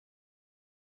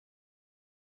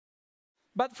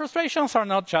But frustrations are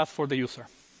not just for the user.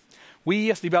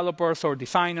 We as developers or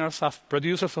designers, as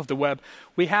producers of the web,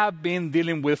 we have been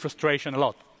dealing with frustration a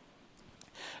lot.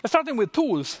 Starting with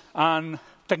tools and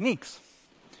techniques.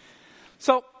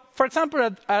 So, for example,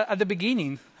 at the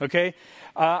beginning,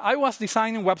 I was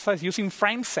designing websites using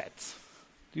frame sets.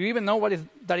 Do you even know what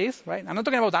that is, right? I'm not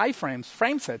talking about iframes,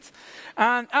 frame sets.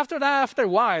 And after that, after a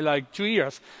while, like 2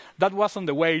 years, that wasn't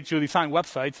the way to design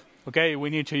websites. We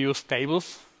need to use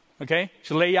tables, to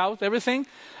lay out everything.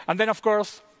 And then, of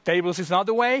course, tables is not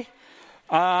the way.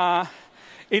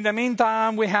 In the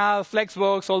meantime, we have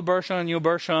Flexbox, old version, new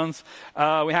versions.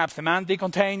 We have semantic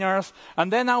containers. And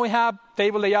then now we have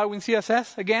table layout with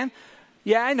CSS again.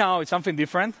 Yeah, I know, it's something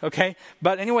different,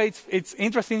 But anyway, it's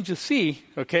interesting to see,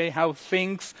 how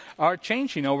things are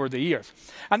changing over the years.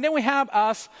 And then we have,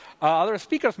 as other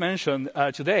speakers mentioned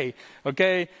today,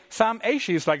 some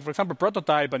issues, like, for example,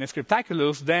 Prototype and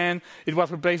Scriptaculous. Then it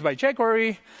was replaced by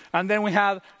jQuery. And then we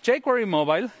had jQuery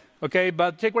Mobile,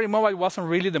 but jQuery Mobile wasn't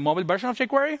really the mobile version of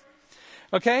jQuery.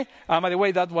 By the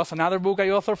way, that was another book I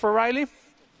authored for Riley.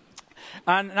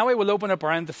 And now I will open a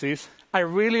parenthesis. I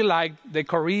really like the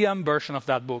Korean version of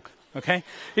that book.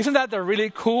 Isn't that a really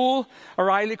cool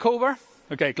O'Reilly cover?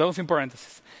 Closing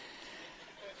parenthesis.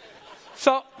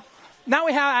 So now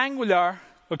we have Angular.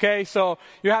 So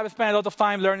you have spent a lot of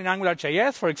time learning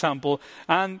AngularJS, for example.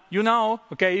 And you know,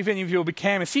 even if you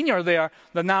became a senior there,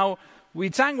 that now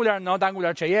it's Angular, not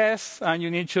AngularJS, and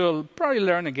you need to probably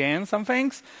learn again some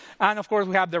things. And of course,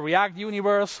 we have the React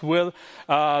universe with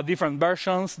different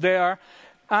versions there.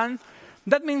 And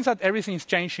that means that everything is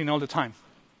changing all the time.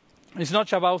 It's not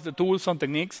just about the tools and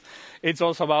techniques. It's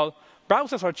also about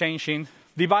browsers are changing,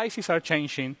 devices are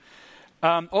changing.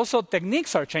 Also,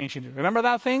 techniques are changing. Remember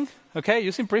that thing?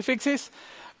 Using prefixes?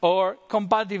 Or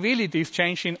compatibility is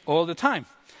changing all the time.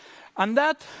 And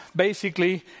that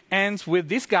basically ends with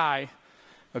this guy,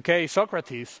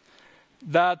 Socrates,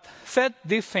 that said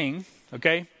this thing,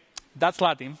 that's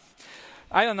Latin.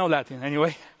 I don't know Latin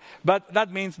anyway. But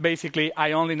that means basically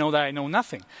I only know that I know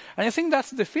nothing. And I think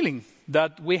that's the feeling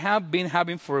that we have been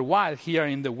having for a while here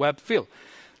in the web field,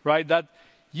 right? That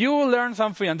you learn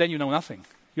something and then you know nothing.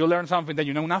 You learn something, then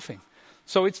you know nothing.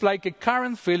 So it's like a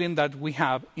current feeling that we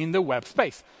have in the web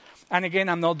space. And again,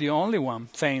 I'm not the only one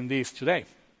saying this today.